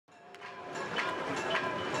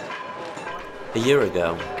A year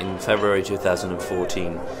ago, in February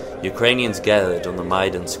 2014, Ukrainians gathered on the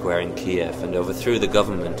Maidan Square in Kiev and overthrew the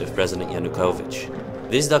government of President Yanukovych.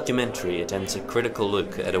 This documentary attempts a critical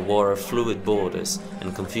look at a war of fluid borders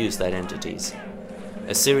and confused identities.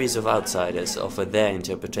 A series of outsiders offer their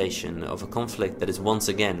interpretation of a conflict that is once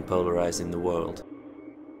again polarizing the world.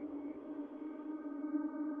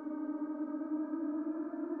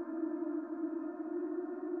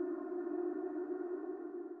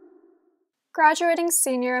 Graduating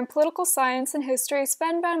senior in political science and history,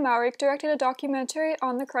 Sven van Mourik directed a documentary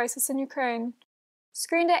on the crisis in Ukraine.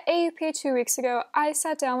 Screened at AUP 2 weeks ago, I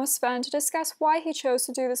sat down with Sven to discuss why he chose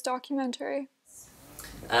to do this documentary.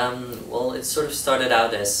 Well, it sort of started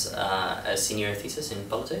out as a senior thesis in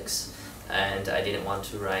politics, and I didn't want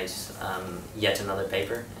to write yet another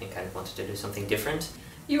paper and kind of wanted to do something different.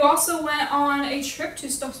 You also went on a trip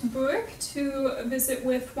to Strasbourg to visit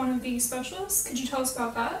with one of the specialists. Could you tell us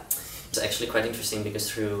about that? It's actually quite interesting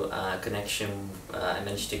because through a connection I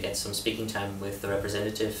managed to get some speaking time with the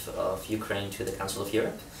representative of Ukraine to the Council of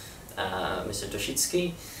Europe, Mr.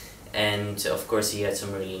 Toshitsky, and of course he had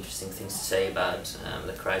some really interesting things to say about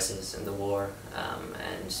the crisis and the war,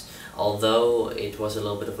 and although it was a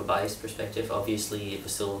little bit of a biased perspective, obviously it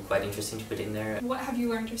was still quite interesting to put in there. What have you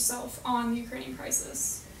learned yourself on the Ukrainian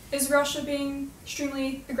crisis? Is Russia being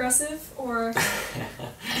extremely aggressive, or...?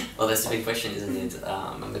 Well, that's a big question, isn't it?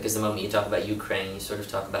 Because the moment you talk about Ukraine, you sort of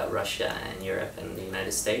talk about Russia and Europe and the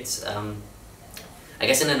United States. I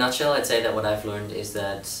guess in a nutshell, I'd say that what I've learned is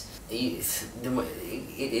that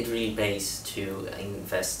it really pays to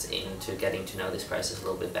invest into getting to know this crisis a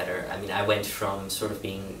little bit better. I mean, I went from sort of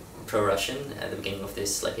being pro-Russian at the beginning of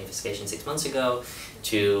this investigation 6 months ago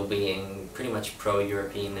to being pretty much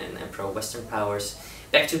pro-European and pro-Western powers,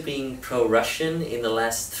 back to being pro-Russian in the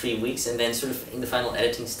last 3 weeks, and then sort of in the final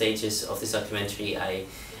editing stages of this documentary I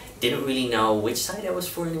didn't really know which side I was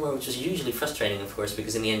for anymore, which was usually frustrating, of course,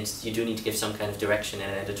 because in the end you do need to give some kind of direction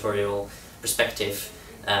and editorial perspective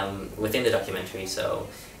within the documentary. So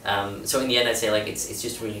in the end I'd say it's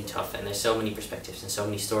just really tough, and there's so many perspectives and so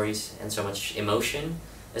many stories and so much emotion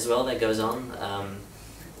as well that goes on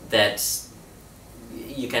that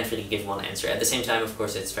you can't really give one answer. At the same time, of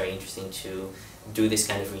course, it's very interesting to do this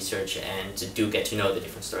kind of research and to get to know the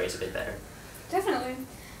different stories a bit better. Definitely.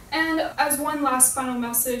 And as one last final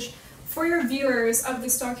message, for your viewers of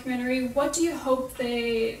this documentary, what do you hope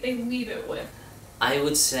they leave it with? I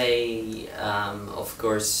would say, of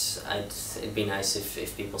course, it'd be nice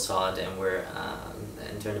if people saw it and were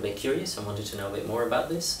and turned a bit curious and wanted to know a bit more about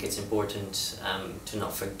this. It's important to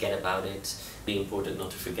not forget about it. It's really important not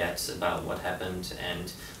to forget about what happened,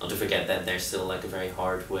 and not to forget that there's still a very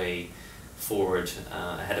hard way forward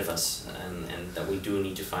ahead of us, and that we do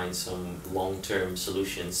need to find some long-term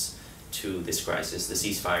solutions to this crisis. The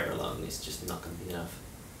ceasefire alone is just not going to be enough.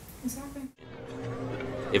 Exactly.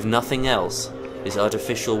 If nothing else, this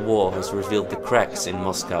artificial war has revealed the cracks in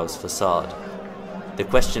Moscow's facade. The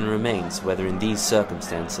question remains whether in these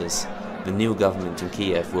circumstances the new government in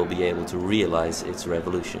Kiev will be able to realize its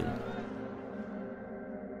revolution.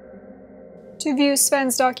 To view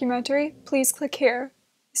Sven's documentary, please click here.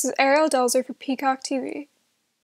 This is Erielle Delzer for Peacock TV.